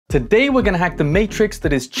Today we're going to hack the matrix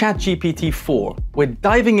that is ChatGPT 4. We're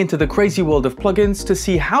diving into the crazy world of plugins to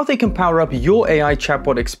see how they can power up your AI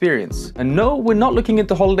chatbot experience. And no, we're not looking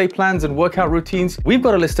into holiday plans and workout routines. We've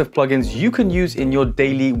got a list of plugins you can use in your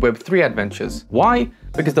daily Web3 adventures. Why?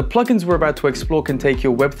 Because the plugins we're about to explore can take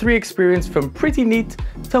your Web3 experience from pretty neat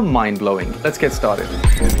to mind-blowing. Let's get started.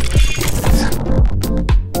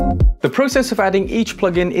 The process of adding each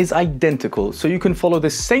plugin is identical, so you can follow the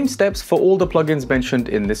same steps for all the plugins mentioned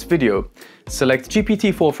in this video. Select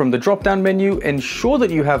GPT-4 from the drop-down menu, ensure that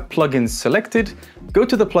you have plugins selected, go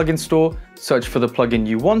to the plugin store, search for the plugin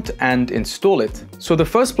you want, and install it. So the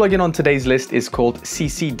first plugin on today's list is called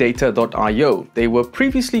ccdata.io. They were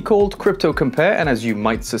previously called Crypto Compare, and as you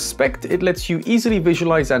might suspect, it lets you easily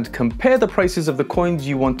visualize and compare the prices of the coins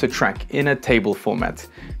you want to track in a table format.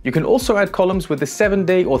 You can also add columns with the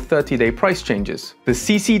 7-day or 30-day price changes. The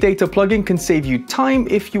CC Data plugin can save you time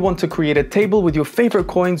if you want to create a table with your favorite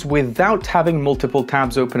coins without having multiple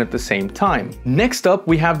tabs open at the same time. Next up,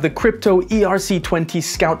 we have the Crypto ERC20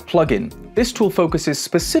 Scout plugin. This tool focuses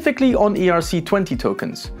specifically on ERC20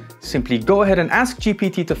 tokens. Simply go ahead and ask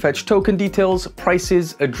GPT to fetch token details,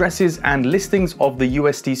 prices, addresses, and listings of the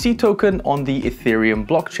USDC token on the Ethereum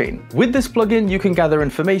blockchain. With this plugin, you can gather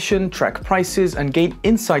information, track prices, and gain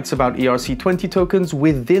insights about ERC20 tokens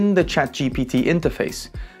within the ChatGPT interface.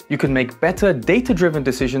 You can make better data-driven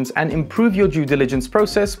decisions and improve your due diligence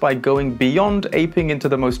process by going beyond aping into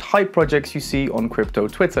the most hype projects you see on crypto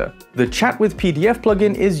Twitter. The ChatWithPDF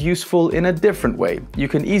plugin is useful in a different way. You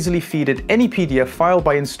can easily feed it any PDF file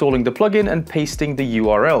by installing the plugin and pasting the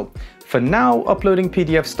URL. For now, uploading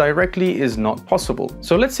PDFs directly is not possible.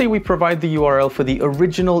 So let's say we provide the URL for the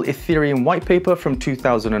original Ethereum white paper from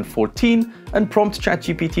 2014 and prompt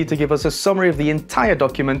ChatGPT to give us a summary of the entire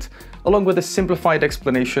document, along with a simplified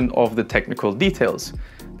explanation of the technical details.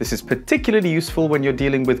 This is particularly useful when you're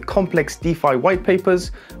dealing with complex DeFi white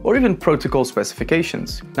papers or even protocol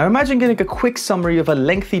specifications. Now imagine getting a quick summary of a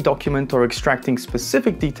lengthy document or extracting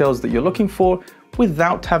specific details that you're looking for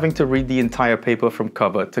without having to read the entire paper from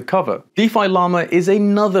cover to cover. DeFi Llama is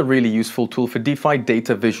another really useful tool for DeFi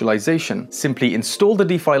data visualization. Simply install the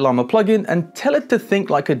DeFi Llama plugin and tell it to think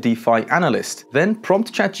like a DeFi analyst. Then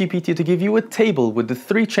prompt ChatGPT to give you a table with the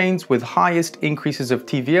 3 chains with highest increases of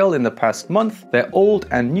TVL in the past month, their old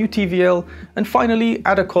and new TVL, and finally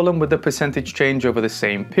add a column with the percentage change over the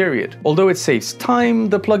same period. Although it saves time,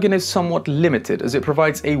 the plugin is somewhat limited as it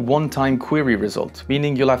provides a one-time query result,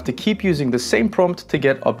 meaning you'll have to keep using the same prompt to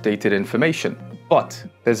get updated information. But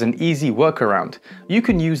there's an easy workaround. You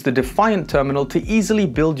can use the Defiant terminal to easily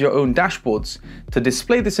build your own dashboards to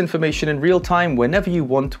display this information in real time whenever you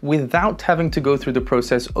want without having to go through the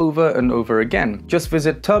process over and over again. Just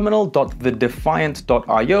visit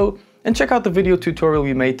terminal.thedefiant.io and check out the video tutorial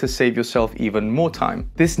we made to save yourself even more time.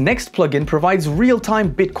 This next plugin provides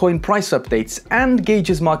real-time Bitcoin price updates and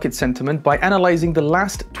gauges market sentiment by analyzing the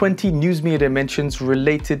last 20 news media mentions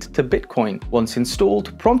related to Bitcoin. Once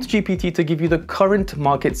installed, prompt GPT to give you the current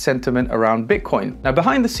market sentiment around Bitcoin. Now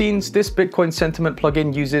behind the scenes, this Bitcoin sentiment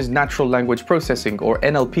plugin uses natural language processing, or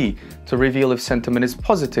NLP, to reveal if sentiment is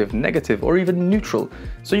positive, negative, or even neutral,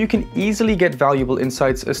 so you can easily get valuable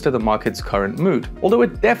insights as to the market's current mood. Although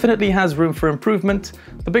it definitely has room for improvement,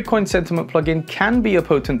 the Bitcoin sentiment plugin can be a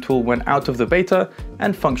potent tool when out of the beta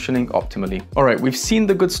and functioning optimally. Alright, we've seen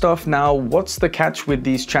the good stuff. Now, what's the catch with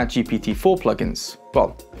these ChatGPT 4 plugins?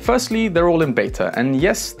 Well, firstly, they're all in beta, and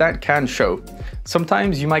yes, that can show.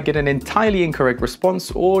 Sometimes you might get an entirely incorrect response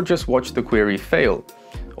or just watch the query fail.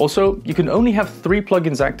 Also, you can only have 3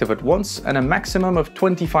 plugins active at once and a maximum of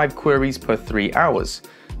 25 queries per 3 hours.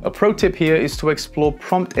 A pro tip here is to explore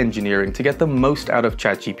prompt engineering to get the most out of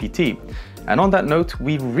ChatGPT. And on that note,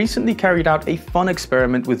 we recently carried out a fun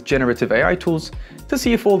experiment with generative AI tools to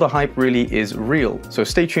see if all the hype really is real. So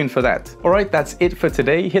stay tuned for that. Alright, that's it for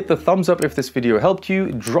today. Hit the thumbs up if this video helped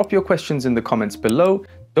you, drop your questions in the comments below,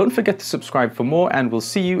 don't forget to subscribe for more, and we'll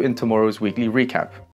see you in tomorrow's weekly recap.